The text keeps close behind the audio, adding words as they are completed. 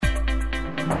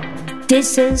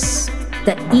This is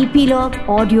the Epilogue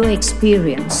Audio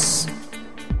Experience.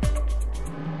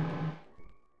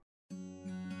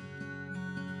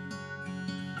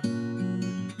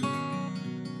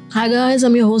 Hi guys,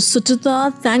 I'm your host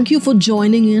Suchita. Thank you for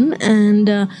joining in,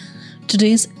 and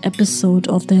today's episode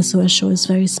of the SOS show is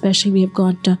very special. We have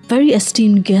got very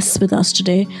esteemed guests with us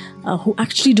today who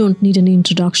actually don't need any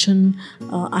introduction.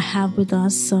 I have with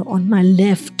us on my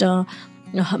left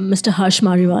Mr. Harsh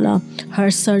Mariwala.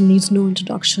 Harsh sir needs no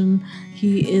introduction.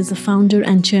 He is the founder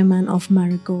and chairman of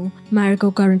Marico.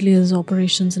 Marico currently has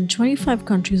operations in 25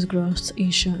 countries across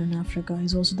Asia and Africa.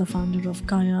 He's also the founder of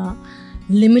Kaya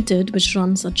Limited, which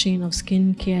runs a chain of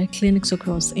skincare clinics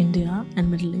across India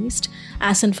and Middle East.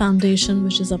 Ascent Foundation,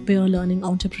 which is a peer learning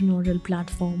entrepreneurial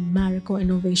platform. Marico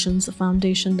Innovations, a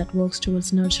foundation that works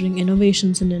towards nurturing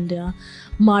innovations in India.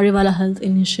 Mariwala Health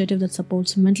Initiative that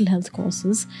supports mental health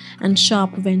causes. And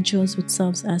Sharp Ventures, which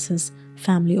serves as his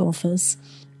family office.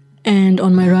 And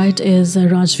on my right is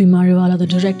Rajvi Mariwala, the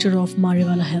director of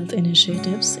Mariwala Health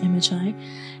Initiatives, MHI.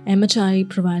 MHI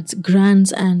provides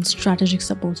grants and strategic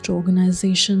support to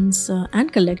organizations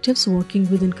and collectives working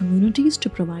within communities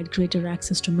to provide greater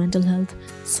access to mental health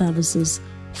services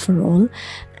for all.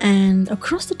 And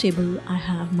across the table, I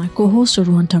have my co-host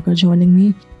Rohan Thakur joining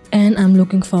me. And I'm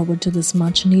looking forward to this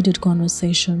much needed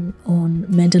conversation on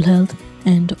mental health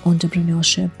and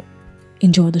entrepreneurship.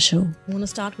 Enjoy the show. I want to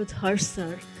start with Harsh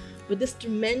sir. With this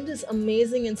tremendous,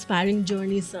 amazing, inspiring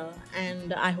journey, sir.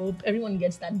 And I hope everyone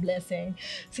gets that blessing.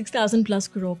 6,000 plus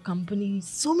crore companies.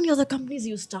 So many other companies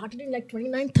you started in like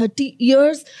 29, 30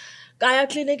 years. Kaya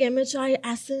Clinic, MHI,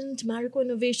 Ascent, Marico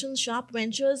Innovations, Sharp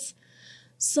Ventures.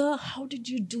 Sir, how did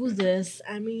you do this?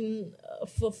 I mean,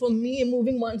 for me,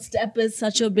 moving one step is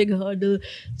such a big hurdle.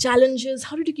 Challenges,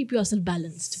 how did you keep yourself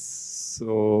balanced?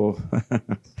 So,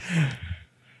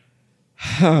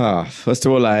 first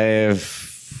of all, I have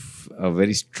a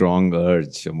very strong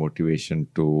urge, a motivation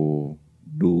to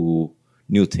do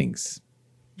new things.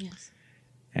 Yes.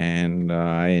 And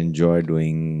I enjoy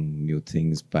doing new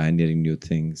things, pioneering new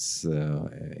things,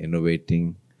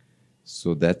 innovating.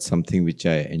 So that's something which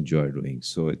I enjoy doing.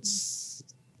 So it's,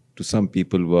 to some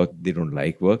people, work, they don't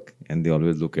like work and they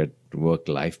always look at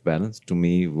work-life balance. To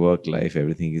me, work-life,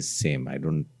 everything is same. I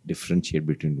don't differentiate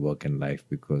between work and life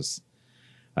because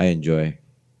I enjoy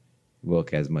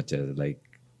work as much as I like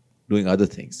doing other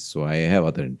things. So I have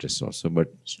other interests also.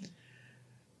 But sure.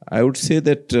 I would say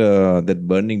that that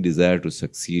burning desire to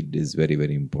succeed is very,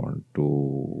 very important,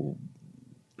 to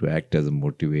act as a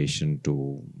motivation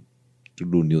to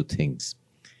do new things.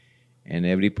 And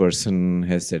every person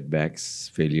has setbacks,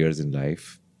 failures in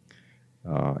life.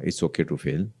 It's okay to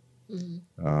fail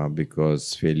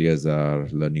because failures are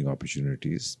learning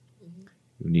opportunities.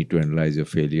 You need to analyze your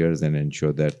failures and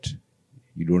ensure that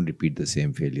you don't repeat the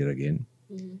same failure again.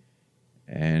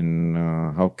 And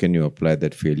how can you apply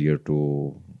that failure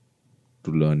to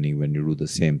learning when you do the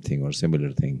same thing or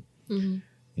similar thing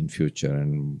in future?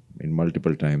 And in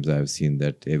multiple times I have seen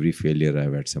that every failure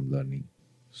I've had some learning.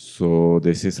 So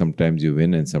they say sometimes you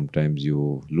win and sometimes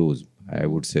you lose. I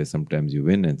would say sometimes you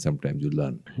win and sometimes you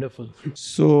learn. Wonderful.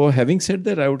 So having said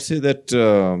that, I would say that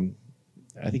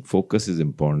I think focus is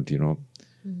important, you know.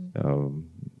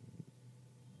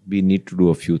 We need to do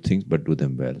a few things but do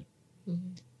them well.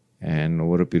 And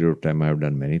over a period of time, I've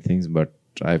done many things, but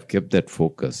I've kept that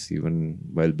focus even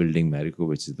while building Marico,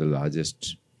 which is the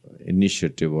largest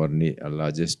initiative or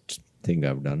largest thing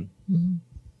I've done.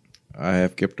 I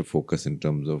have kept a focus in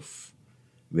terms of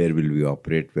where will we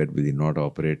operate, where will we not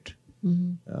operate,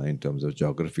 in terms of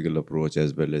geographical approach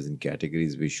as well as in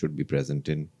categories we should be present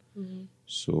in.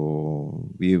 So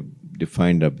we've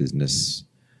defined our business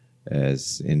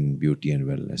as in beauty and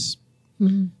wellness.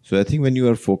 So I think when you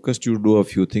are focused, you do a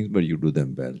few things, but you do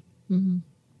them well.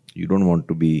 You don't want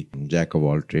to be jack of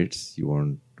all trades. You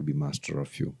want to be master of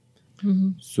few.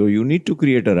 So you need to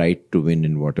create a right to win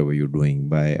in whatever you're doing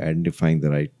by identifying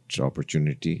the right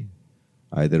opportunity,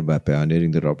 either by pioneering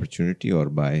that opportunity or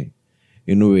by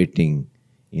innovating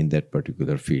in that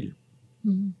particular field.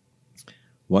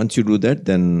 Once you do that,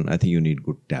 then I think you need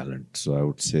good talent. So I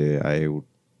would say I would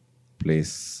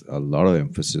place a lot of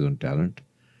emphasis on talent.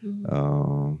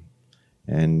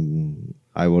 And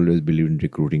I've always believed in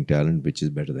recruiting talent, which is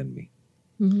better than me.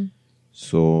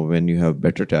 So when you have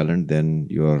better talent, then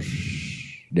you are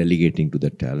delegating to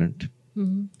that talent.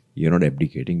 You're not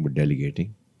abdicating, but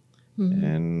delegating.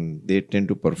 And they tend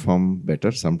to perform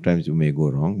better. Sometimes you may go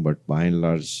wrong, but by and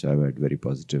large, I've had very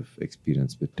positive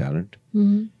experience with talent.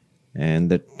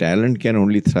 And the talent can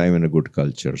only thrive in a good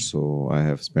culture. So I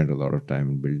have spent a lot of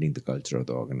time building the culture of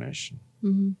the organization.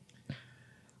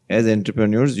 as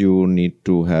entrepreneurs, you need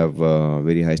to have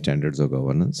very high standards of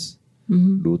governance.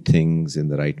 Do things in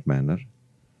the right manner.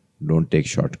 Don't take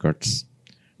shortcuts.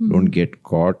 Don't get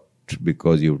caught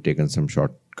because you've taken some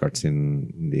shortcuts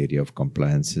in the area of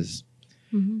compliances,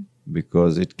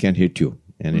 because it can hit you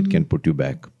and it can put you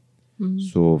back.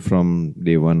 So from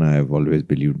day one, I have always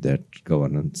believed that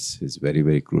governance is very,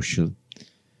 very crucial.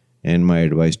 And my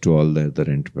advice to all the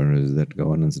other entrepreneurs is that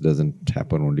governance doesn't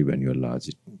happen only when you're large.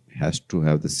 It has to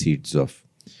have the seeds of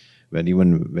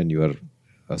even when you are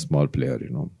a small player,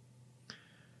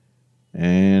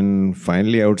 And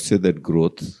finally, I would say that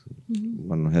growth,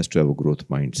 one has to have a growth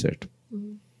mindset.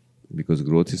 Because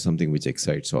growth is something which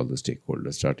excites all the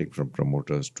stakeholders, starting from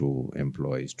promoters to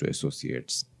employees to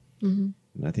associates. And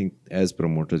I think as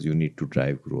promoters, you need to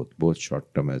drive growth, both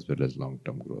short-term as well as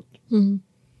long-term growth.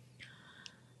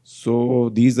 So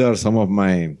these are some of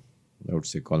my, I would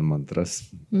say, call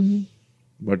mantras.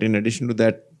 But in addition to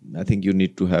that, I think you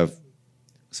need to have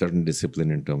certain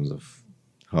discipline in terms of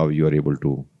how you are able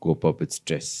to cope up with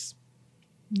stress.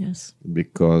 Yes.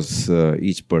 Because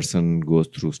each person goes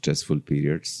through stressful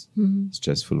periods,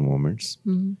 stressful moments.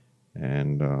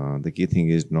 And the key thing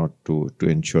is not to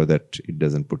ensure that it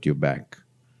doesn't put you back.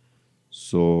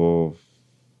 So,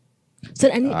 Sir,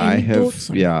 any thoughts?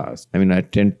 I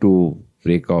tend to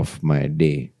break off my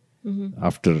day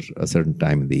after a certain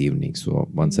time in the evening. So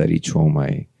once I reach home,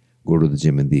 I go to the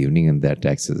gym in the evening, and that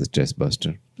acts as a stress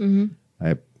buster.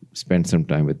 I spend some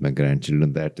time with my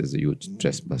grandchildren. That is a huge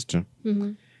stress buster.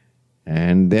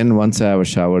 And then once I have a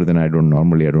shower, then I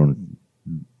don't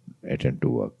attend to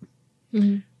work.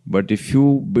 But if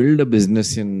you build a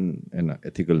business in an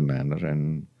ethical manner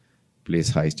and place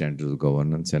high standards of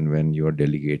governance, and when you are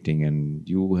delegating, and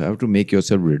you have to make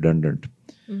yourself redundant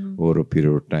over a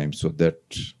period of time, so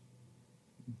that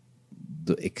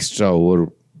the extra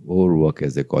overwork,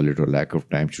 as they call it, or lack of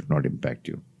time should not impact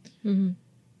you.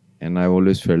 And I've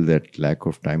always felt that lack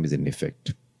of time is an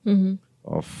effect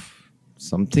of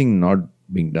something not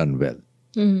being done well.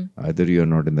 Either you are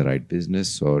not in the right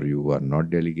business, or you are not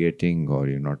delegating, or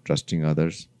you're not trusting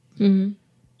others.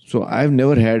 So I've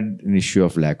never had an issue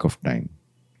of lack of time.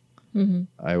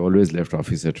 I've always left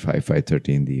office at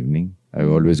 5:30 in the evening. I've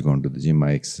always gone to the gym.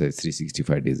 I exercise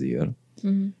 365 days a year.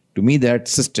 To me,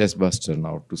 that's a stress buster.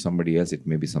 Now, to somebody else, it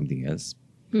may be something else.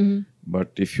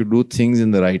 But if you do things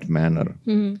in the right manner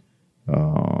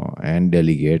and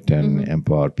delegate and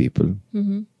empower people,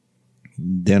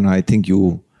 then I think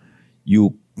you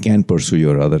can pursue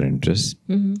your other interests.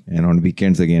 And on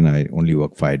weekends, again, I only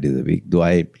work 5 days a week. Though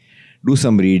I do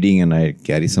some reading and I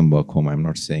carry some work home, I'm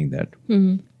not saying that.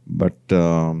 But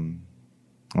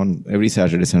on every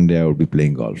Saturday, Sunday, I would be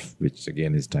playing golf, which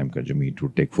again is time consuming. It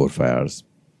would take 4 or 5 hours.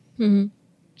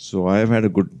 So I have had a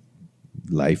good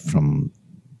life from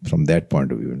that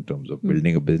point of view, in terms of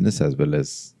building a business as well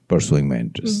as pursuing my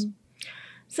interests.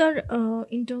 Sir,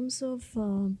 in terms of,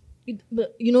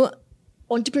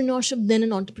 entrepreneurship then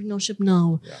and entrepreneurship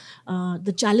now,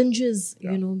 the challenges,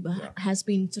 has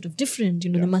been sort of different.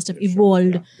 They must have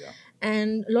evolved.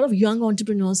 And a lot of young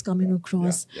entrepreneurs coming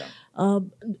across.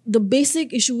 The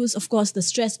basic issue is, of course, the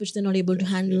stress which they're not able to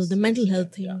handle, the mental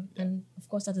health thing, and of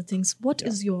course other things. What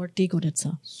is your take on it,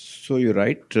 sir? So you're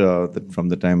right. That from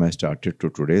the time I started to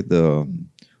today, the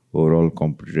overall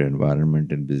competitive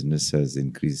environment in business has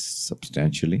increased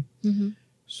substantially.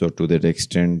 So to that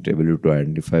extent, ability to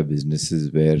identify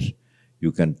businesses where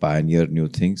you can pioneer new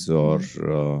things, or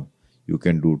you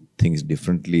can do things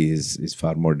differently is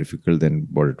far more difficult than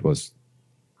what it was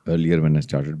earlier when I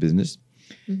started business.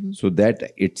 So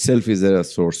that itself is a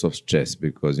source of stress,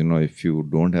 because, if you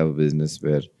don't have a business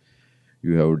where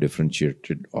you have a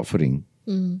differentiated offering,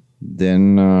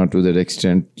 then to that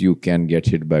extent, you can get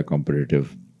hit by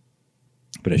competitive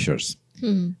pressures.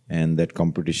 And that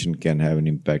competition can have an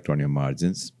impact on your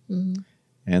margins.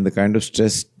 And the kind of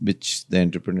stress which the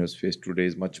entrepreneurs face today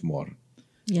is much more.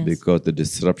 Because the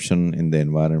disruption in the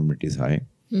environment is high.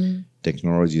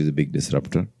 Technology is a big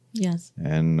disruptor.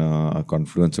 And a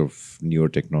confluence of newer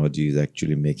technology is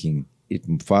actually making it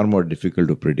far more difficult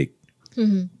to predict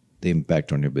the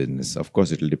impact on your business. Of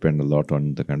course, it will depend a lot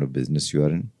on the kind of business you are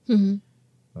in.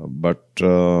 But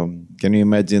can you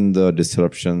imagine the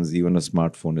disruptions even a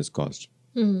smartphone has caused?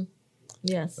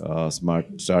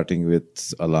 Starting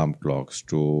with alarm clocks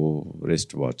to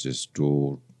wristwatches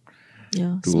to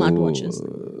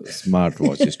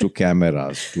smartwatches to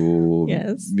cameras to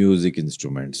music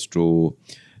instruments to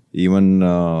even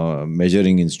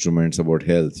measuring instruments about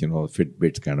health,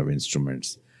 Fitbit kind of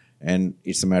instruments. And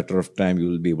it's a matter of time you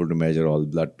will be able to measure all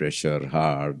blood pressure,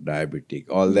 heart, diabetic,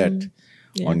 all that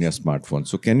on your smartphone.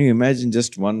 So can you imagine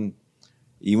just one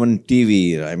Even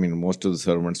TV, I mean, most of the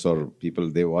servants or people,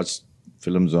 they watch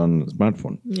films on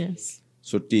smartphone. Yes.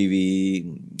 So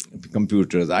TV,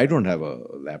 computers. I don't have a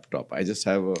laptop. I just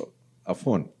have a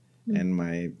phone and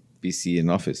my PC in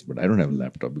office. But I don't have a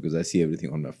laptop because I see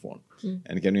everything on my phone.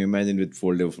 And can you imagine with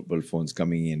foldable phones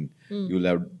coming in, you'll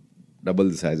have double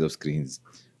the size of screens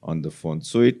on the phone.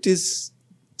 So it is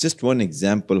just one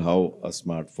example how a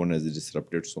smartphone has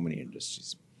disrupted so many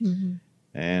industries.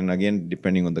 And again,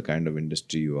 depending on the kind of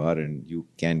industry you are in, you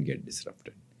can get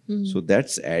disrupted. So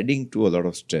that's adding to a lot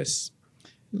of stress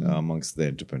amongst the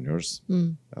entrepreneurs.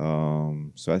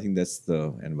 So I think that's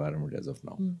the environment as of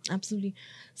now. Absolutely.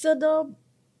 So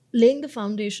laying the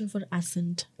foundation for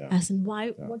Ascent. Ascent,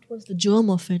 why? What was the germ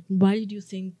of it? Why did you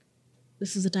think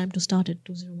this is the time to start it,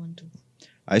 2012?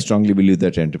 I strongly believe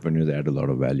that entrepreneurs add a lot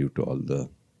of value to all the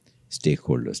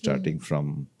stakeholders, starting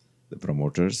from the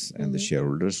promoters and the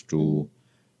shareholders to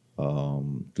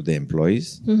the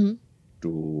employees,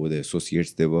 to the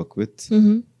associates they work with,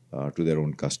 to their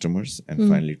own customers, and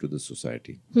finally to the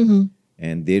society.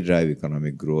 And they drive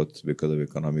economic growth. Because of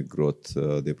economic growth,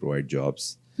 they provide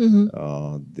jobs.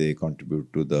 They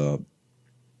contribute to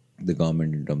the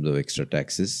government in terms of extra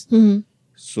taxes.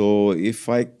 So if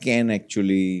I can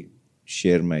actually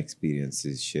share my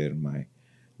experiences, share my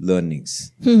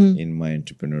learnings in my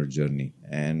entrepreneur journey,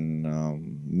 and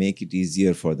make it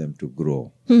easier for them to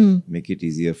grow, make it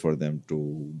easier for them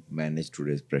to manage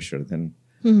today's pressure, then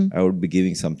I would be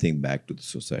giving something back to the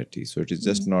society. So it is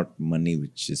just not money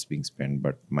which is being spent,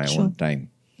 but my own time.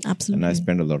 Absolutely. And I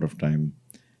spend a lot of time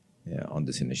on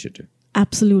this initiative.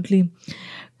 Absolutely.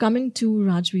 Coming to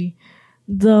Rajvi,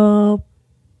 the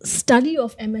study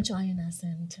of MHI and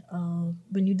Ascent,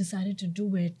 when you decided to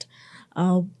do it,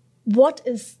 what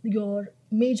is your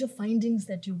major findings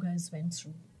that you guys went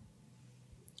through?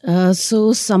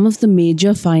 So some of the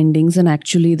major findings, and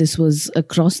actually this was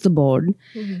across the board,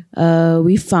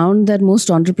 we found that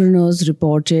most entrepreneurs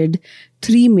reported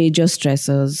 3 major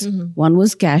stressors. One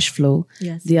was cash flow,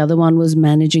 the other one was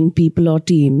managing people or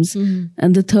teams,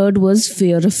 and the third was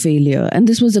fear of failure. And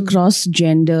this was across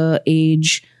gender,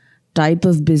 age, type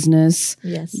of business,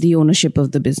 the ownership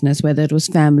of the business, whether it was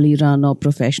family run or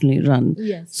professionally run.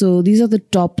 So these are the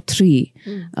top 3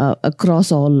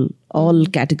 across all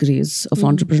categories of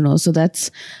entrepreneurs. So that's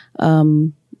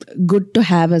good to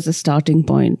have as a starting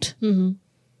point.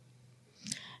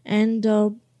 And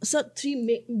so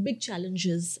 3 big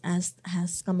challenges as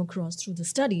has come across through the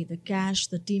study: the cash,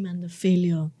 the team, and the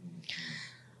failure.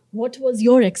 What was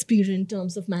your experience in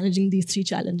terms of managing these 3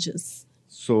 challenges?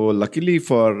 So luckily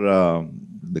for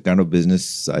the kind of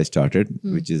business I started,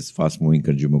 which is fast-moving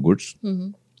consumer goods,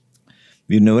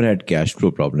 we've never had cash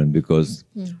flow problem because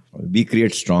we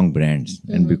create strong brands.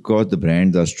 And because the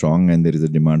brands are strong and there is a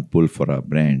demand pull for our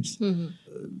brands,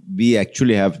 we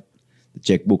actually have the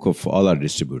checkbook of all our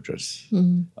distributors,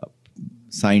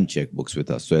 signed checkbooks with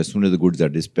us. So as soon as the goods are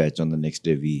dispatched, on the next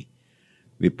day,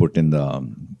 we put in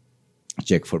the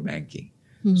check for banking.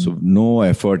 So no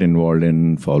effort involved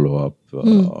in follow-up,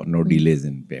 no delays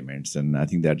in payments. And I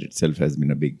think that itself has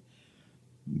been a big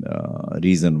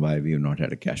reason why we have not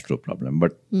had a cash flow problem.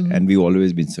 But and we've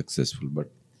always been successful.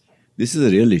 But this is a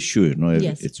real issue,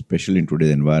 especially in today's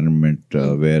environment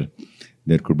where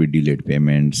there could be delayed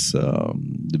payments,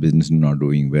 the business is not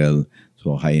doing well,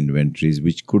 so high inventories,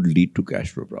 which could lead to cash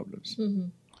flow problems.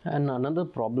 And another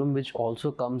problem which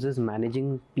also comes is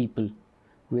managing people,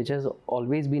 which has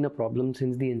always been a problem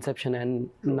since the inception, and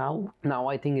now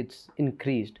I think it's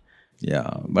increased. Yeah,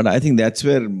 but I think that's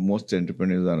where most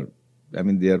entrepreneurs are. I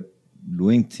mean, they are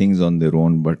doing things on their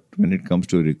own, but when it comes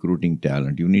to recruiting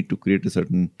talent, you need to create a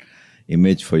certain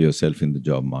image for yourself in the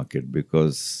job market,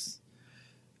 because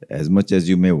as much as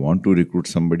you may want to recruit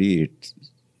somebody,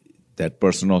 that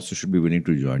person also should be willing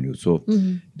to join you. So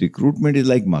recruitment is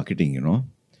like marketing,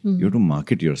 you have to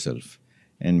market yourself.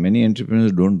 And many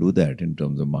entrepreneurs don't do that in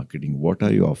terms of marketing. What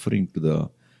are you offering to the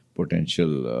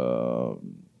potential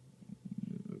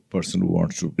person who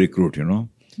wants to recruit,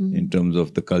 in terms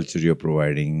of the culture you're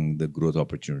providing, the growth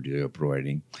opportunity you're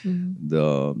providing,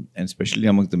 and especially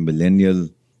amongst the millennial.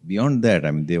 Beyond that,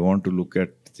 I mean, they want to look at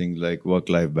things like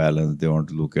work-life balance. They want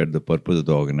to look at the purpose of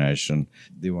the organization.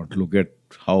 They want to look at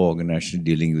how organization is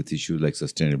dealing with issues like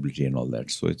sustainability and all that.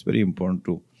 So it's very important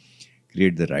to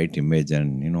create the right image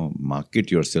and, market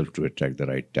yourself to attract the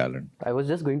right talent. I was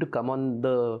just going to come on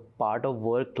the part of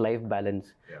work-life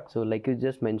balance. So like you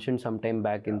just mentioned sometime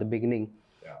back in the beginning,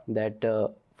 that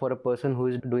for a person who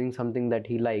is doing something that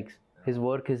he likes, his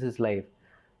work is his life.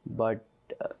 But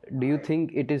do you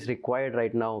think it is required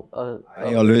right now?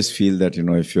 I always feel that,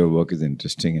 if your work is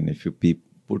interesting and if you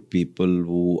put people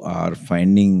who are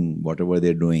finding whatever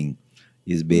they're doing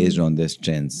is based on their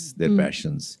strengths, their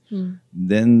passions,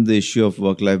 then the issue of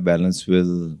work-life balance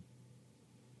will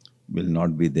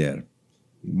not be there.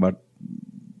 But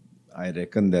I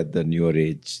reckon that the newer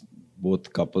age,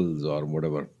 both couples or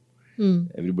whatever,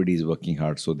 everybody is working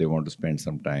hard, so they want to spend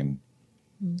some time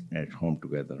at home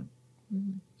together.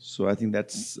 So I think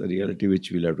that's a reality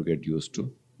which we'll have to get used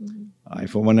to. I,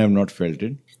 for one, have not felt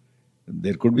it.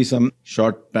 There could be some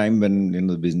short time when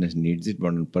the business needs it, but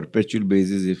on a perpetual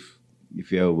basis,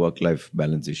 if you have a work-life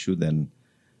balance issue, then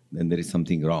there is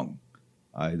something wrong,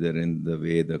 either in the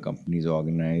way the company is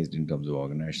organized in terms of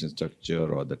organization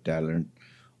structure or the talent,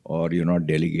 or you're not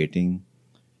delegating.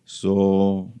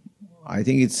 So I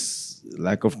think it's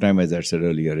lack of time, as I said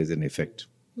earlier, is an effect.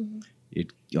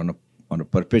 It on a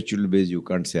perpetual basis, you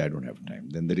can't say I don't have time.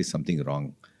 Then there is something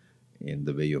wrong in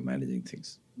the way you're managing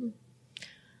things.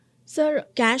 Sir,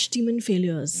 cash demon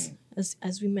failures,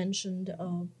 as we mentioned,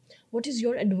 what is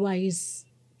your advice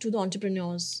to the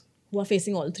entrepreneurs who are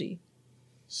facing all three?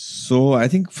 So I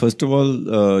think, first of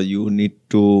all, you need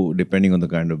to, depending on the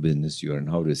kind of business you are in,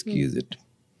 how risky is it?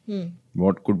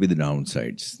 What could be the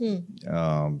downsides?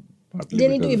 They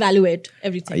need to evaluate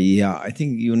everything. Yeah, I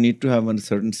think you need to have a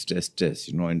certain stress test,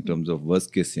 in terms of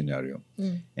worst case scenario,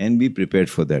 and be prepared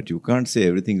for that. You can't say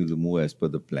everything will move as per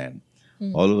the plan.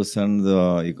 All of a sudden,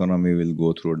 the economy will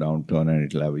go through a downturn and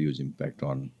it will have a huge impact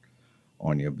on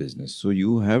your business. So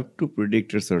you have to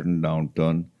predict a certain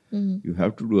downturn. You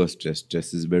have to do a stress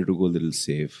test. It's better to go a little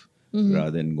safe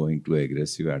rather than going too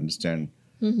aggressive. I understand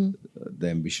the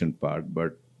ambition part,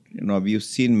 but we've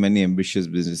seen many ambitious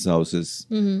business houses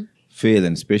fail,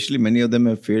 and especially many of them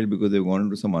have failed because they've gone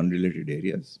into some unrelated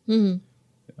areas.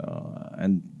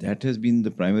 And that has been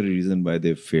the primary reason why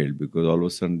they've failed, because all of a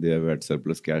sudden they have had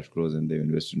surplus cash flows and they've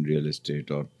invested in real estate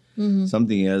or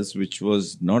something else which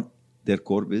was not their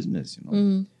core business,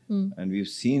 And we've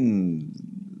seen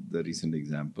the recent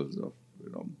examples of,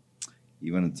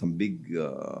 even some big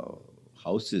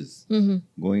houses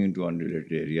going into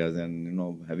unrelated areas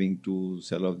and, having to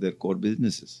sell off their core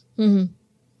businesses.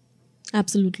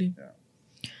 Absolutely. Yeah.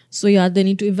 So they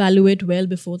need to evaluate well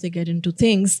before they get into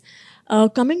things.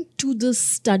 Coming to the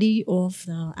study of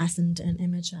the Ascent and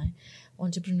MHI,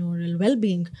 entrepreneurial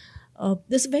well-being,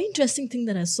 there's a very interesting thing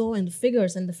that I saw in the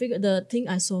figures, and the thing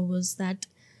I saw was that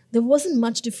there wasn't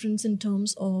much difference in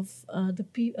terms of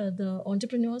the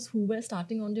entrepreneurs who were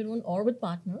starting on their own or with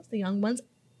partners, the young ones,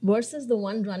 versus the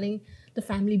one running the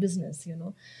family business,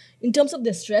 In terms of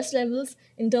their stress levels,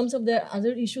 in terms of their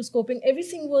other issues coping,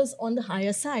 everything was on the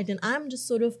higher side. And I'm just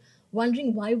sort of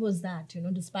wondering, why was that,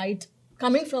 despite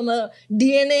coming from a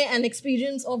DNA and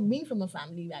experience of being from a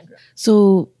family background?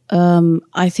 So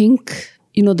I think,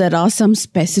 there are some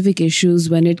specific issues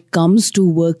when it comes to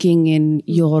working in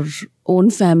your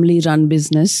own family-run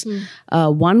business.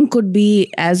 One could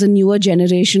be, as a newer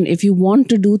generation, if you want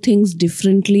to do things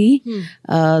differently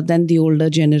than the older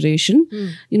generation,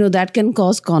 that can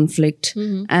cause conflict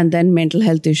and then mental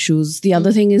health issues. The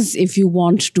other thing is, if you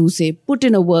want to, say, put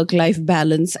in a work-life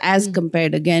balance as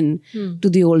compared again to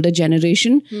the older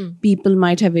generation, people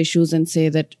might have issues and say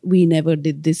that we never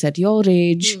did this at your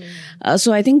age.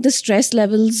 So I think the stress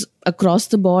levels across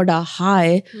the board are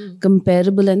high,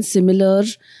 comparable and similar.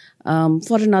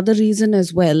 For another reason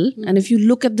as well. And if you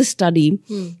look at the study,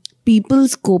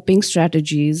 people's coping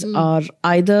strategies are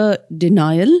either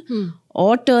denial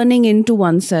or turning into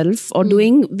oneself or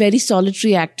doing very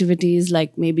solitary activities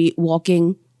like maybe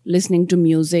walking, listening to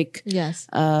music,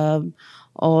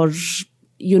 or,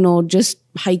 just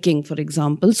hiking, for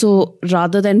example. So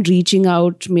rather than reaching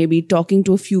out, maybe talking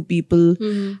to a few people,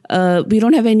 we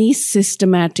don't have any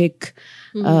systematic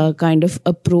kind of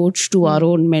approach to our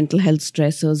own mental health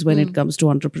stressors when it comes to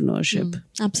entrepreneurship.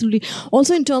 Absolutely.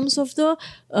 Also, in terms of the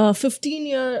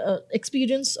 15-year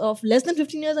experience of less than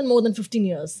 15 years and more than 15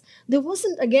 years, there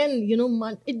wasn't, again,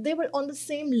 they were on the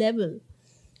same level.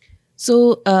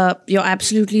 So you're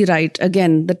absolutely right.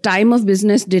 Again, the time of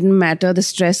business didn't matter. The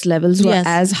stress levels were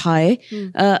as high.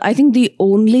 I think the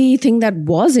only thing that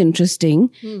was interesting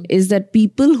is that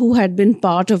people who had been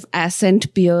part of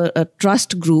Ascent peer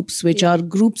trust groups, which are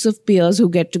groups of peers who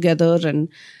get together and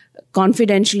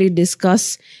confidentially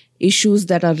discuss issues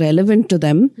that are relevant to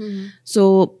them.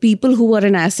 So people who were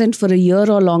in Ascent for a year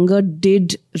or longer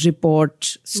did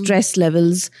report stress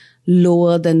levels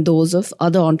lower than those of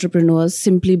other entrepreneurs,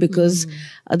 simply because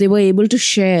they were able to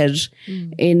share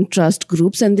in trust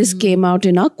groups, and this came out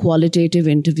in our qualitative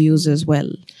interviews as well.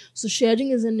 So sharing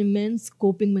is an immense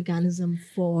coping mechanism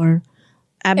for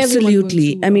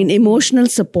Absolutely. I mean, emotional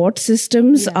support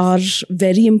systems are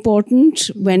very important.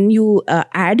 When you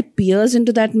add peers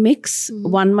into that mix,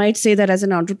 one might say that as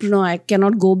an entrepreneur, I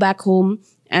cannot go back home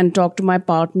and talk to my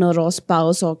partner or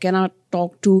spouse, or cannot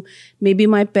talk to maybe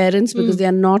my parents because they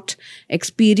are not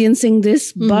experiencing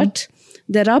this. But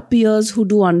there are peers who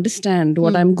do understand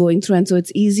what I'm going through. And so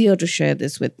it's easier to share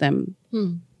this with them.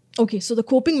 Okay, so the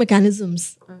coping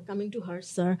mechanisms, coming to her,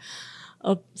 sir.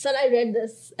 Sir, I read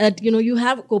this at, you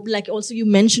have like also you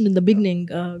mentioned in the beginning,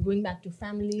 going back to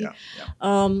family,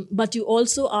 but you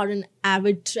also are an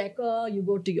avid trekker. You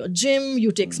go to your gym,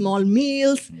 you take small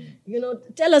meals.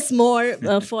 Tell us more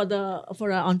for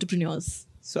our entrepreneurs.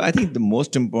 So I think the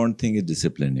most important thing is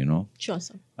discipline, Sure,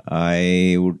 sir.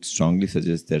 I would strongly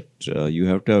suggest that you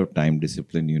have to have time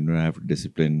discipline. You have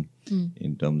discipline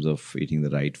in terms of eating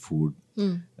the right food,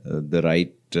 the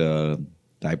right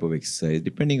type of exercise,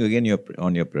 depending again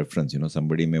on your preference.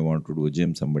 Somebody may want to do a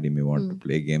gym, somebody may want to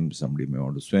play games, somebody may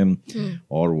want to swim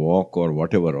or walk or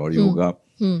whatever, or yoga.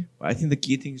 I think the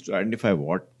key thing is to identify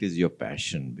what is your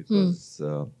passion, because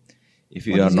if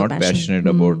you are not passionate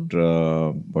about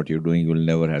what you're doing, you will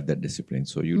never have that discipline.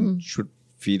 So you should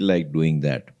feel like doing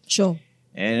that. Sure.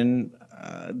 And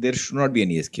there should not be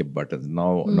any escape buttons.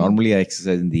 Now, normally I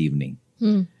exercise in the evening.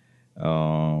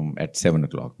 At 7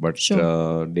 o'clock. But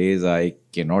days I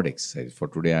cannot exercise. For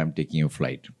today, I am taking a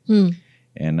flight.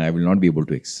 And I will not be able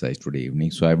to exercise today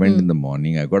evening. So I went in the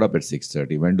morning. I got up at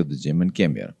 6:30, went to the gym and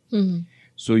came here.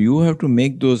 So you have to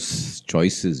make those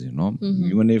choices,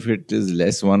 Even if it is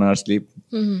less 1 hour sleep,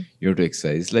 you have to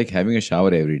exercise. It's like having a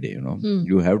shower every day,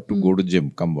 You have to go to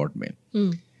gym, come what may.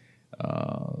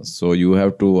 So you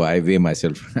have to, I weigh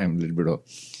myself. I'm a little bit of...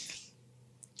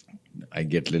 I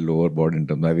get a little overboard in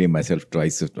terms of I weigh myself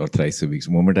twice or thrice a week.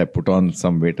 The moment I put on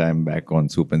some weight, I'm back on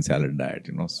soup and salad diet,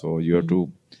 So you have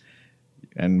to,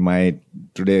 and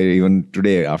even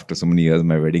today, after so many years,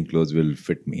 my wedding clothes will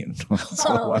fit me.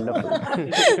 So wonderful.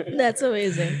 That's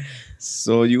amazing.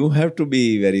 So you have to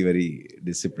be very, very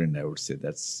disciplined, I would say.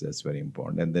 That's very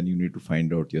important. And then you need to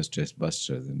find out your stress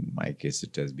busters. In my case,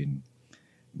 it has been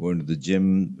going to the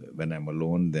gym when I'm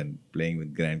alone, then playing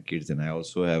with grandkids. And I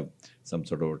also have some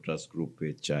sort of a trust group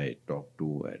which I talk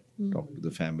to. I talk to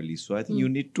the family. So I think you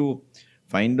need to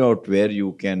find out where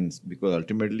you can, because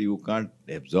ultimately you can't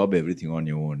absorb everything on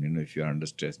your own. If you're under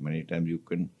stress, many times you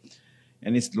can,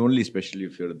 and it's lonely, especially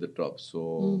if you're at the top.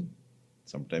 So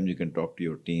sometimes you can talk to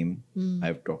your team.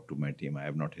 I've talked to my team. I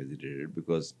have not hesitated,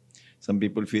 because some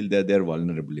people feel that they're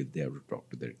vulnerable if they have to talk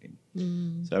to their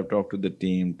team. So I've talked to the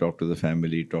team, talked to the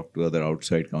family, talked to other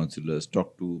outside counselors,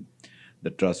 talked to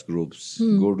the trust groups,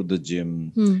 go to the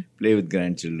gym, play with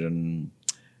grandchildren,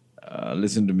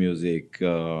 listen to music,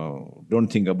 don't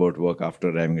think about work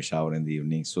after having a shower in the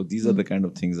evening. So these are the kind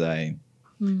of things I've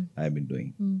been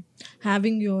doing.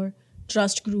 Having your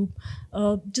trust group,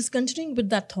 just continuing with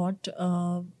that thought,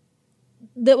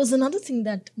 there was another thing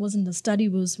that was in the study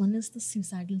was one is the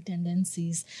suicidal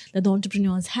tendencies that the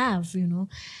entrepreneurs have,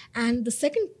 and the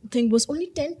second thing was only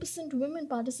 10% women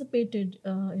participated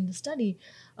in the study.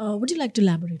 Would you like to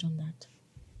elaborate on that?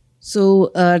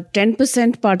 So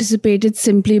 10% participated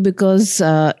simply because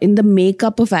in the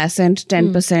makeup of Ascent,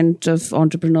 10% of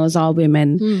entrepreneurs are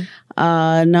women.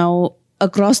 Now,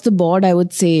 across the board, I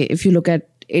would say if you look at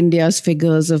India's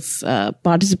figures of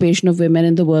participation of women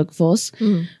in the workforce,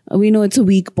 we know it's a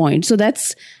weak point. So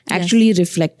that's actually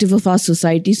reflective of our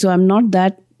society. So I'm not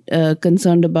that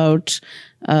concerned about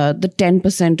the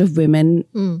 10% of women.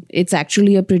 It's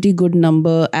actually a pretty good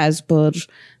number as per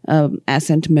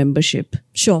Ascent membership.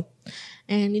 Sure.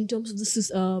 And in terms of this,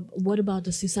 what about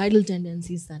the suicidal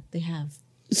tendencies that they have?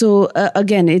 So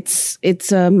again,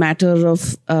 it's a matter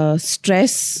of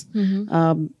stress,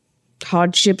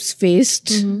 hardships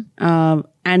faced,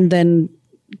 and then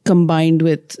combined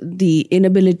with the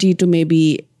inability to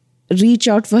maybe reach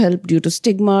out for help due to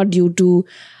stigma, due to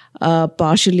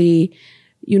partially,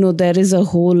 there is a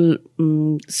whole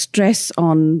stress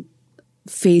on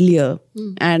failure,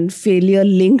 and failure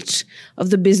linked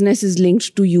of the business is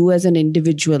linked to you as an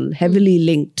individual, heavily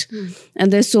linked.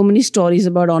 And there's so many stories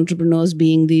about entrepreneurs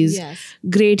being these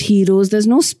great heroes. There's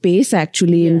no space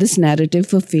actually in this narrative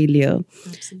for failure.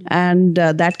 Absolutely. And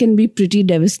that can be pretty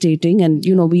devastating. And,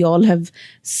 we all have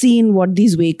seen what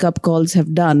these wake-up calls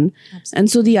have done. Absolutely. And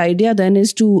so the idea then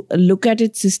is to look at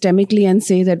it systemically and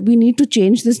say that we need to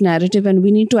change this narrative, and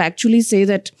we need to actually say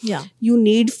that you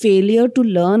need failure to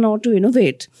learn or to innovate.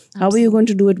 innovate? How are you going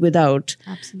to do it without?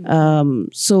 Absolutely.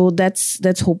 So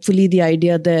that's hopefully the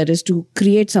idea there, is to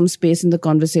create some space in the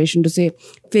conversation to say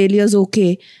failure is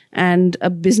okay, and a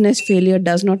business failure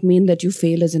does not mean that you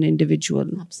fail as an individual.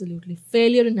 Absolutely.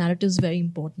 Failure in narrative is very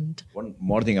important. One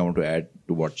more thing I want to add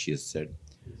to what she has said.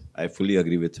 I fully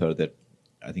agree with her that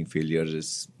I think failure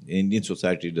is, Indian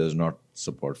society does not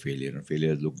support failure, and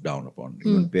failure is looked down upon,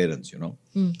 even parents,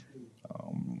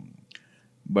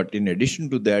 But in addition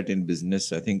to that, in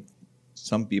business, I think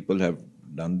some people have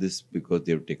done this because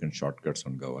they've taken shortcuts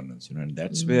on governance, and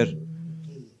that's where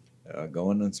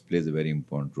governance plays a very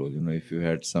important role. If you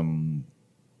had some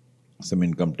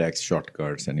income tax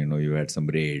shortcuts, and you had some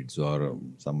raids or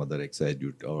some other excise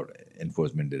duty or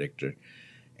enforcement directorate,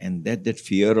 and that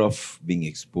fear of being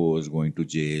exposed, going to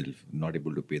jail, not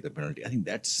able to pay the penalty, I think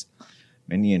that's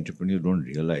many entrepreneurs don't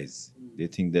realize. They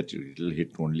think that it will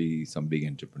hit only some big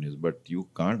entrepreneurs, but you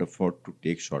can't afford to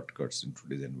take shortcuts in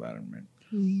today's environment.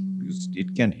 Because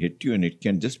it can hit you and it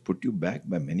can just put you back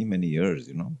by many, many years,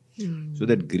 So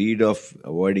that greed of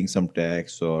avoiding some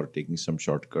tax or taking some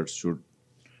shortcuts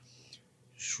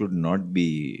should not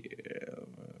be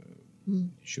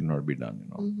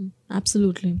done,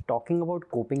 Absolutely. Talking about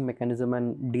coping mechanism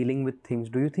and dealing with things,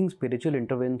 do you think spiritual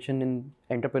intervention in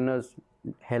entrepreneurs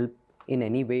help in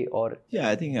any way? Or Yeah,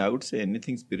 I think I would say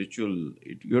anything spiritual,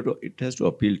 it has to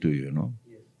appeal to you,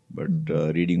 But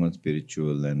reading on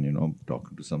spiritual and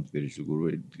talking to some spiritual guru,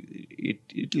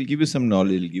 it will give you some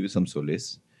knowledge, it will give you some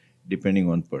solace, depending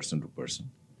on person to person.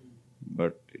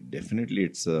 But definitely,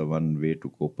 it's one way to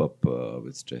cope up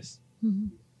with stress.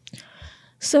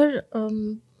 Sir,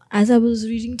 as I was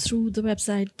reading through the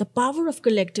website, the power of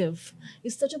collective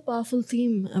is such a powerful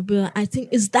theme. I think,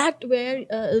 is that where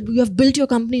you have built your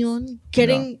company on,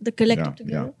 getting the collective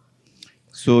together? Yeah.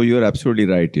 So you're absolutely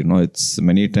right. It's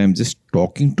many times just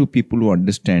talking to people who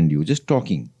understand you, just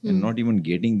talking and not even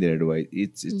getting their advice.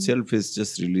 Itself is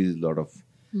just release a lot of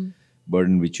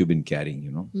burden which you've been carrying,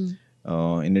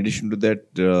 In addition to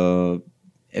that,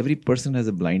 every person has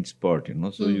a blind spot,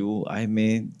 So I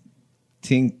may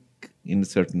think in a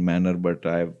certain manner, but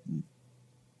I have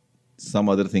some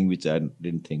other thing which I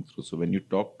didn't think through. So when you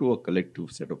talk to a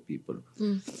collective set of people,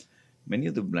 many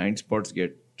of the blind spots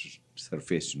get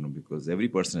surfaced, because every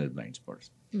person has blind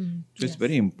spots. So it's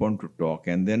very important to talk,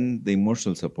 and then the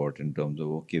emotional support in terms of,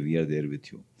 okay, we are there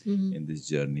with you in this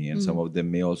journey, and some of them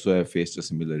may also have faced a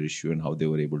similar issue and how they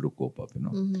were able to cope up,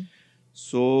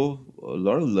 So a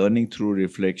lot of learning through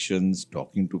reflections,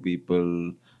 talking to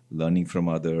people, learning from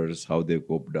others, how they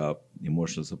coped up,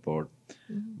 emotional support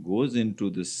goes into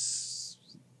this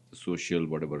social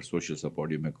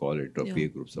support you may call it, or peer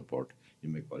group support you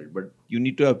may call it. But you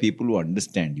need to have people who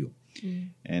understand you.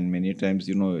 And many times,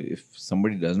 if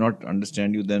somebody does not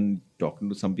understand you, then talking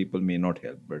to some people may not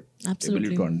help. But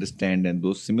ability to understand, and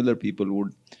those similar people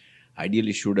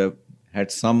should have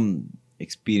had some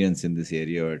experience in this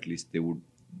area, or at least they would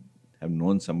have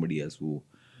known somebody else who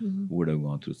would have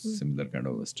gone through similar kind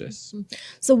of a stress.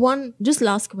 So just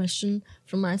last question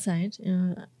from my side.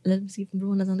 Let me see if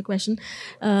everyone has another question.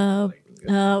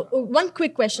 One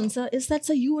quick question, sir, is that,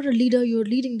 sir, you are a leader, you're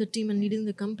leading the team and leading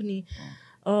the company.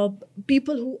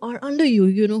 People who are under you,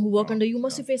 who work under you,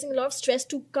 must be facing a lot of stress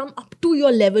to come up to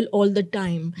your level all the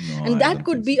time. And that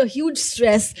could be a huge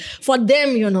stress for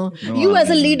them, You as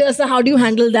a leader, sir, how do you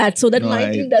handle that so that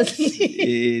my team doesn't...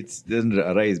 It doesn't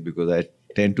arise because I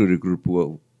tend to recruit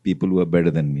people who are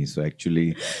better than me. So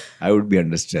actually, I would be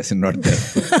under stress and not them.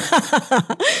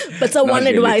 But so one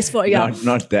advice for you.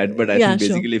 Not that, but I think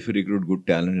basically if you recruit good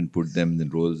talent and put them in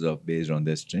roles based on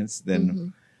their strengths,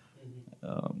 then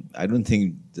I don't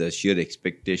think the sheer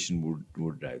expectation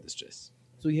would drive the stress.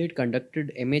 So you had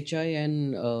conducted, MHI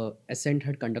and Ascent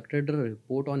had conducted a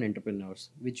report on entrepreneurs,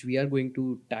 which we are going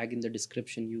to tag in the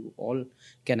description. You all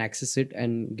can access it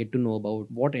and get to know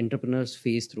about what entrepreneurs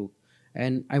face through.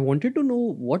 And I wanted to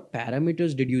know, what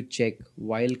parameters did you check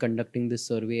while conducting this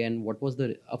survey, and what was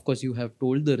of course you have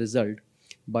told the result,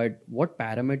 but what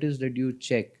parameters did you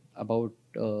check about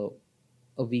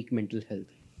a weak mental health?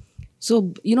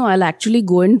 So, I'll actually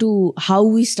go into how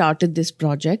we started this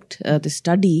project, this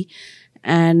study.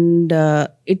 And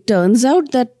it turns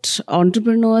out that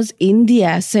entrepreneurs in the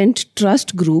Ascent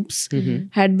Trust groups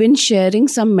had been sharing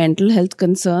some mental health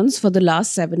concerns for the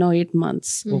last 7 or 8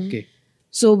 months. Okay.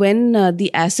 So when the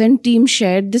Ascent team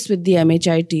shared this with the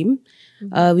MHI team,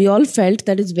 we all felt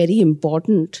that it's very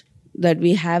important that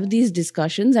we have these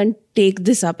discussions and take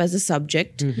this up as a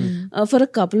subject for a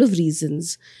couple of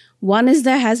reasons. One is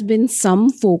there has been some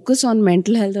focus on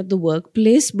mental health at the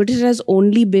workplace, but it has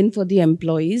only been for the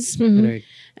employees. Right.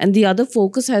 And the other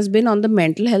focus has been on the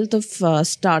mental health of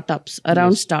startups,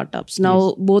 around startups.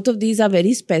 Now, both of these are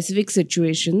very specific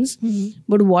situations.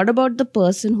 But what about the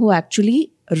person who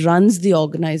actually runs the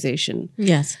organization?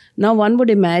 Yes. Now, one would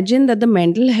imagine that the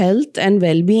mental health and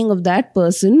well-being of that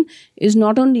person is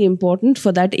not only important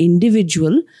for that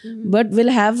individual, but will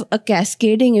have a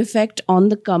cascading effect on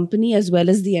the company as well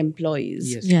as the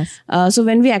employees. Yes. So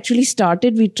when we actually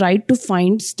started, we tried to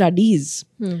find studies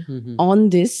on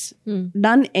this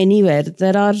done anywhere.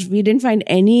 We didn't find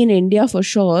any in India for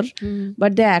sure,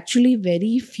 but there are actually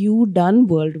very few done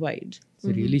worldwide.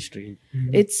 It's really strange.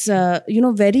 It's,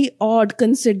 very odd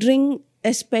considering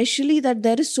especially that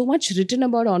there is so much written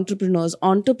about entrepreneurs.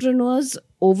 Entrepreneurs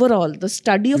overall, the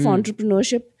study of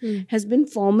entrepreneurship has been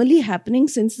formally happening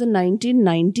since the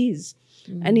 1990s.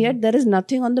 And yet there is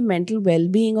nothing on the mental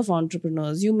well-being of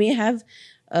entrepreneurs. You may have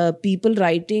people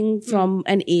writing from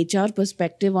an HR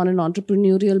perspective on an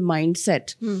entrepreneurial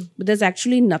mindset, but there's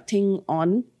actually nothing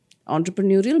on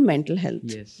entrepreneurial mental health.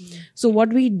 Yes. So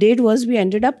what we did was we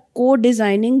ended up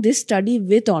co-designing this study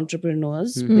with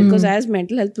entrepreneurs because as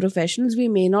mental health professionals, we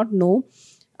may not know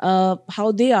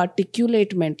how they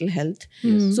articulate mental health.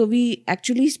 So we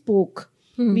actually spoke.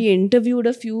 We interviewed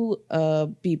a few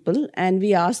people and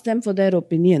we asked them for their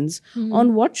opinions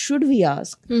on what should we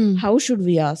ask, how should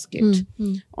we ask it.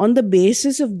 On the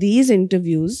basis of these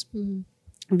interviews,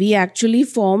 we actually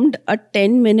formed a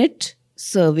 10-minute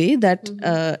survey that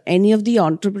any of the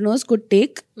entrepreneurs could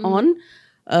take on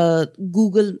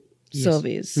Google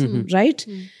surveys, right?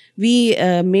 We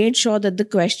made sure that the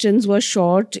questions were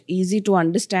short, easy to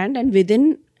understand, and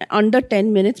within under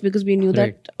 10 minutes, because we knew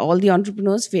that all the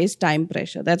entrepreneurs face time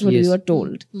pressure. That's what we were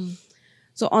told.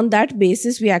 So on that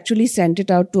basis, we actually sent it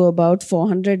out to about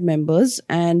 400 members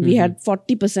and we had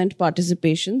 40%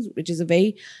 participation, which is a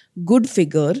very good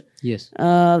figure. Yes.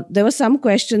 There were some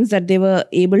questions that they were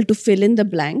able to fill in the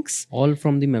blanks. All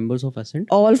from the members of Ascent?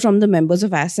 All from the members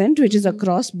of Ascent, which is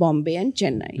across Bombay and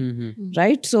Chennai.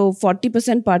 Right? So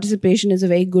 40% participation is a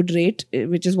very good rate,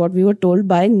 which is what we were told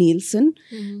by Nielsen.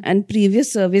 And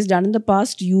previous surveys done in the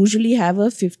past usually have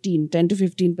a 10 to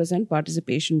 15%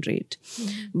 participation rate.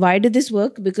 Why did this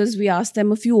work? Because we asked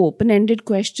them a few open-ended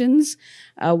questions.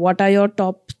 What are your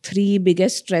top 3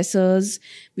 biggest stressors?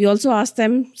 We also asked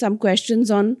them some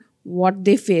questions on what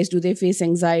they face. Do they face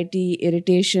anxiety,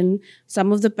 irritation?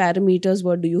 Some of the parameters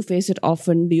were, do you face it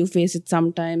often? Do you face it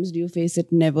sometimes? Do you face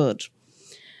it never?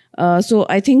 So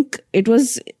I think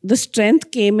the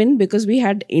strength came in because we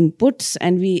had inputs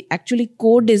and we actually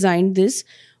co-designed this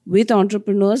with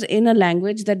entrepreneurs in a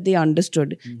language that they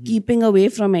understood, keeping away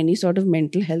from any sort of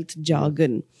mental health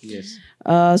jargon. Yes.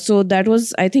 So that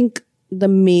was, I think, the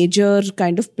major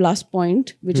kind of plus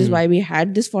point, which is why we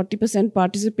had this 40%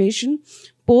 participation.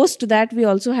 Post that, we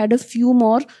also had a few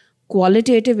more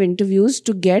qualitative interviews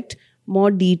to get more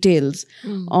details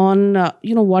on,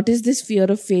 what is this fear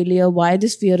of failure? Why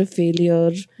this fear of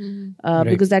failure?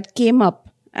 Because that came up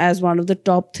as one of the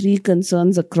top 3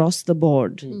 concerns across the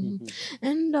board.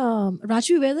 And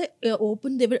Rajvi, were they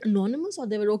open? They were anonymous or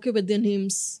they were okay with their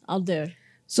names out there?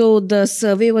 So the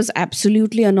survey was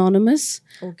absolutely anonymous.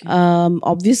 Okay.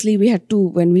 Obviously, we had to,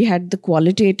 when we had the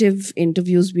qualitative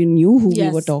interviews, we knew who we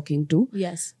were talking to.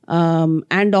 Yes.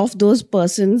 And of those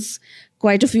persons,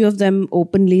 quite a few of them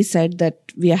openly said that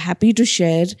we are happy to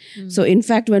share. So in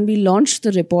fact, when we launched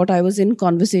the report, I was in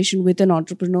conversation with an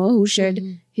entrepreneur who shared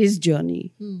his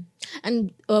journey.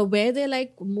 And were they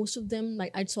like, most of them,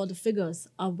 like I saw the figures,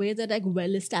 were they like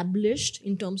well established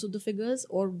in terms of the figures,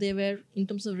 or they were in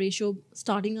terms of ratio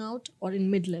starting out or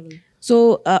in mid-level?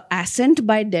 So Ascent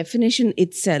by definition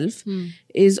itself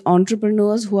is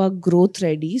entrepreneurs who are growth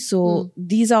ready. So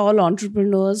these are all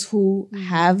entrepreneurs who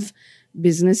have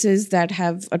businesses that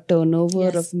have a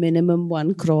turnover of minimum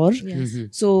 1 crore.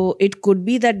 So it could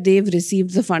be that they've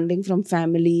received the funding from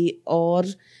family or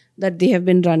that they have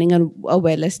been running a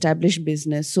well-established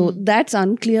business. So that's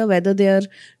unclear whether they're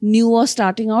new or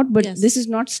starting out, but this is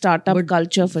not startup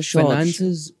culture for sure. Finance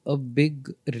is a big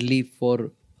relief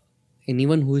for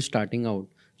anyone who is starting out.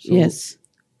 So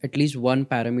at least one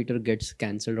parameter gets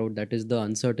cancelled out. That is the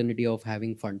uncertainty of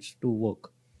having funds to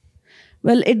work.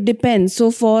 Well, it depends.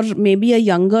 So for maybe a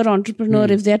younger entrepreneur,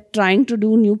 if they're trying to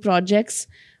do new projects,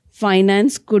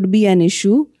 finance could be an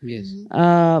issue. Yes.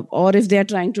 Or if they're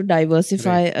trying to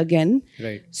diversify again.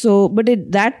 Right. So, but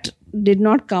that did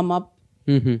not come up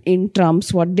in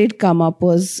trumps. What did come up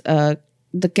was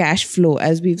the cash flow,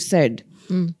 as we've said.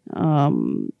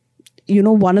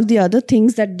 one of the other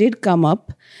things that did come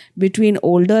up between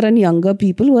older and younger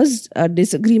people was a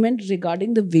disagreement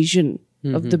regarding the vision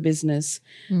of the business.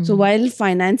 So while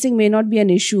financing may not be an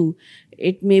issue,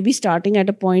 it may be starting at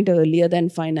a point earlier than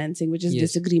financing, which is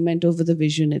disagreement over the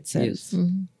vision itself. Yes.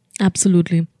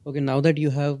 Absolutely. Okay, now that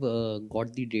you have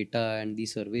got the data and the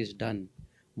surveys done,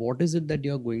 what is it that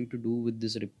you're going to do with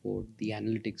this report, the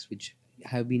analytics which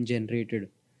have been generated?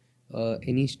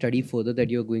 Any study further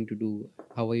that you're going to do?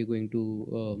 How are you going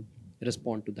to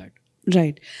respond to that?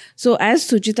 Right. So as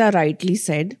Suchita rightly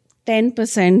said,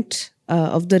 10%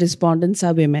 of the respondents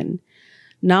are women.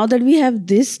 Now that we have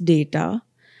this data,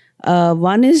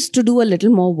 one is to do a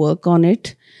little more work on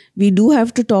it. We do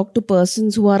have to talk to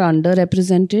persons who are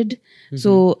underrepresented.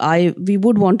 So we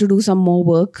would want to do some more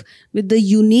work with the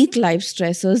unique life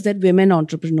stressors that women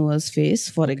entrepreneurs face,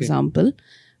 for example.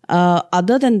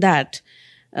 Other than that,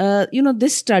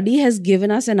 this study has given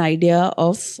us an idea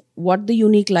of what the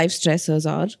unique life stressors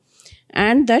are,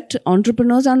 and that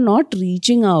entrepreneurs are not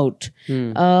reaching out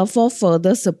for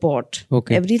further support.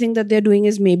 Everything that they're doing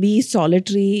is maybe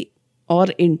solitary or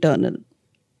internal.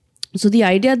 So the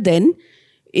idea then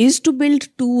is to build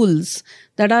tools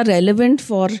that are relevant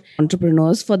for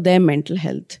entrepreneurs for their mental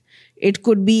health. It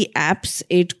could be apps,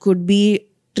 it could be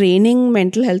training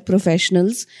mental health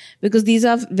professionals, because these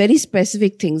are very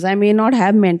specific things. I may not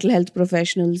have mental health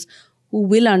professionals who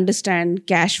will understand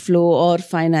cash flow or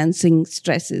financing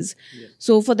stresses.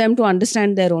 So for them to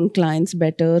understand their own clients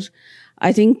better,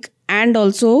 I think, and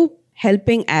also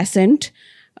helping Ascent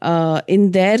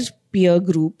in their peer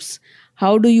groups.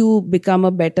 How do you become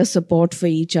a better support for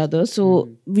each other?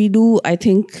 So we do, I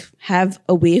think, have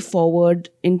a way forward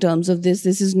in terms of this.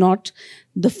 This is not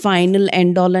the final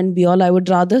end all and be all. I would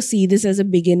rather see this as a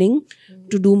beginning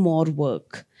to do more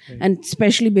work. And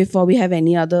especially before we have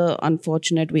any other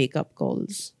unfortunate wake-up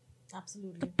calls.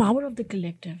 Absolutely. The power of the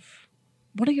collective.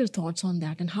 What are your thoughts on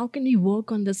that? And how can we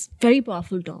work on this very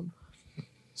powerful term?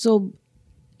 So,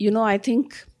 I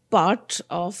think part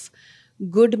of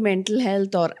good mental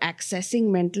health or accessing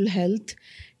mental health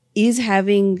is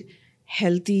having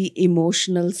healthy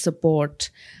emotional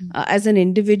support. As an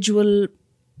individual,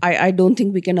 I don't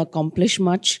think we can accomplish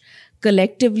much.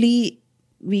 Collectively,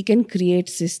 we can create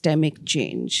systemic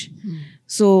change.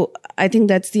 So I think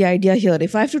that's the idea here.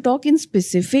 If I have to talk in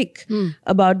specific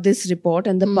about this report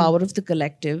and the power of the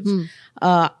collective,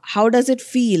 how does it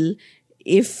feel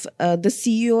if the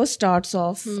CEO starts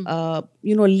off,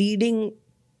 leading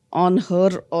on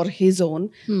her or his own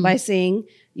by saying,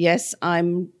 yes,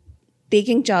 I'm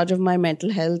taking charge of my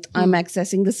mental health. I'm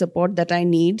accessing the support that I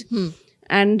need.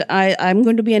 And I'm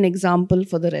going to be an example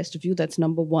for the rest of you. That's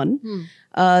number one.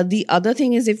 The other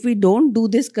thing is, if we don't do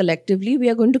this collectively, we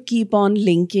are going to keep on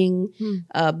linking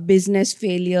business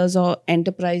failures or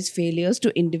enterprise failures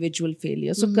to individual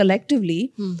failures. So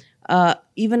collectively,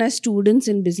 even as students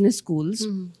in business schools,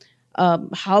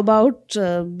 how about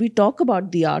we talk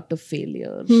about the art of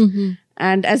failure?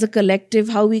 And as a collective,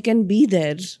 how we can be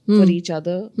there for each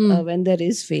other when there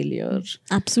is failure.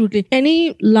 Absolutely.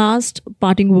 Any last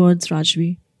parting words,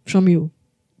 Rajvi, from you?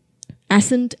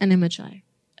 Ascent and MHI.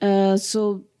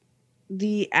 So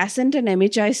the Ascent and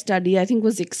MHI study, I think,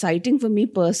 was exciting for me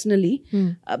personally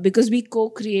because we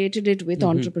co-created it with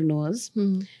entrepreneurs.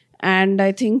 And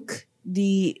I think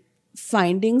the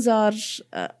findings are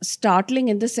startling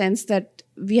in the sense that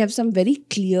we have some very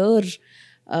clear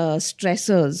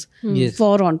stressors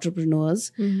for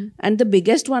entrepreneurs. And the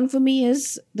biggest one for me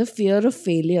is the fear of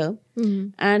failure.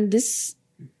 And this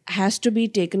has to be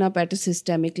taken up at a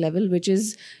systemic level, which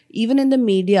is even in the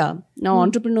media. Now,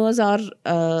 entrepreneurs are,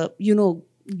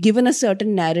 given a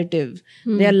certain narrative.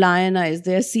 They are lionized.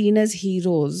 They are seen as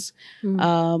heroes.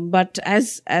 But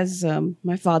as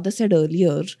my father said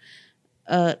earlier,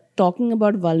 talking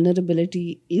about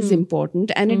vulnerability is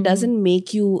important, and it doesn't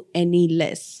make you any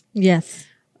less. Yes.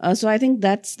 So I think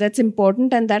that's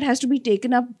important, and that has to be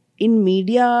taken up in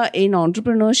media, in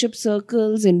entrepreneurship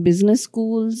circles, in business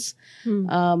schools.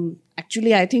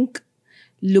 Actually, I think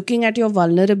looking at your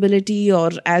vulnerability, or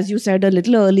as you said a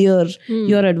little earlier,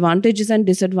 your advantages and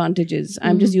disadvantages.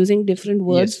 I'm just using different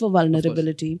words for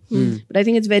vulnerability. But I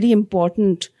think it's very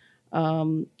important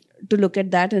to look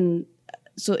at that. And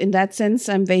so in that sense,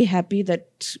 I'm very happy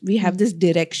that we have this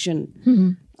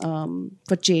direction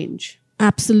for change.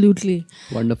 Absolutely.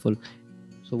 Wonderful.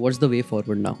 So what's the way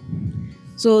forward now?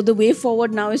 So the way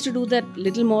forward now is to do that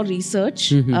little more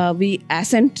research.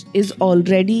 Ascent is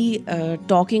already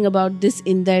talking about this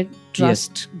in their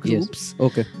trust groups.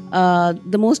 Okay.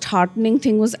 The most heartening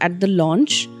thing was at the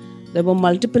launch, there were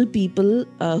multiple people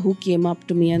who came up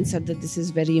to me and said that this is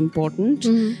very important.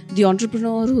 The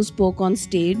entrepreneur who spoke on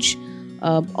stage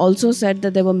also said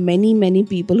that there were many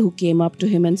people who came up to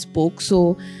him and spoke.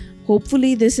 So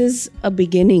hopefully this is a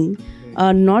beginning,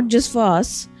 not just for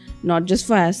us, not just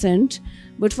for Ascent,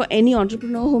 but for any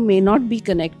entrepreneur who may not be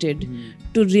connected,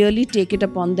 to really take it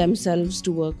upon themselves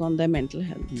to work on their mental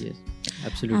health. Yes,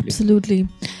 absolutely. Absolutely.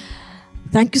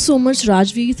 Thank you so much,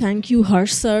 Rajvi. Thank you,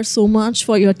 Harsh sir, so much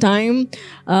for your time.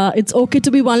 It's okay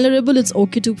to be vulnerable. It's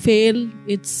okay to fail.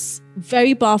 It's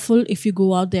very powerful if you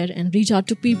go out there and reach out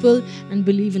to people and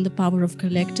believe in the power of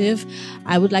collective.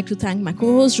 I would like to thank my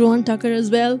co-host, Rohan Tucker, as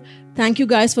well. Thank you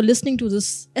guys for listening to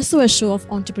this SOS show of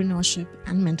entrepreneurship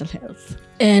and mental health.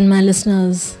 And my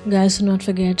listeners, guys, do not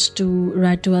forget to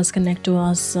write to us, connect to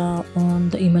us on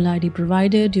the email ID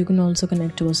provided. You can also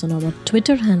connect to us on our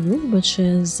Twitter handle, which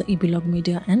is Epilogue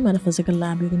Media and Metaphysical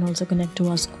Lab. You can also connect to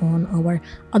us on our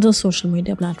other social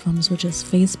media platforms, which is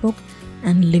Facebook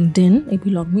and LinkedIn,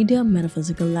 Epilogue Media,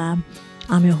 Metaphysical Lab.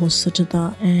 I'm your host,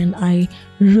 Suchita, and I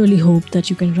really hope that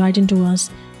you can write into us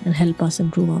and help us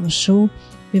improve our show.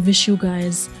 We wish you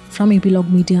guys from Epilogue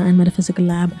Media and Metaphysical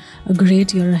Lab a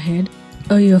great year ahead,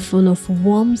 a year full of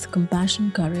warmth,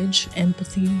 compassion, courage,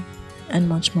 empathy, and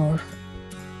much more.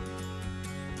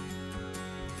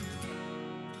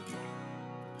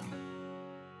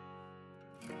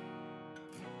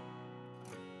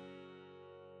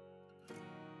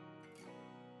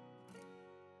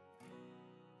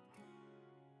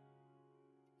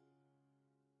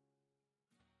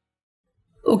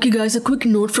 Okay guys, a quick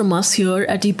note from us here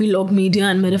at Epilogue Media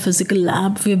and Metaphysical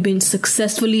Lab. We have been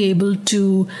successfully able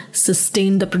to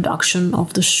sustain the production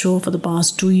of the show for the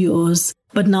past 2 years.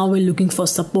 But now we're looking for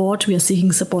support. We are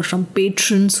seeking support from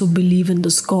patrons who believe in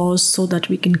this cause so that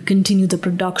we can continue the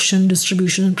production,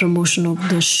 distribution and promotion of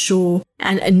the show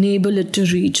and enable it to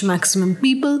reach maximum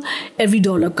people. Every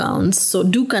dollar counts. So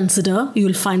do consider. You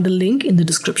will find the link in the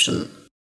description.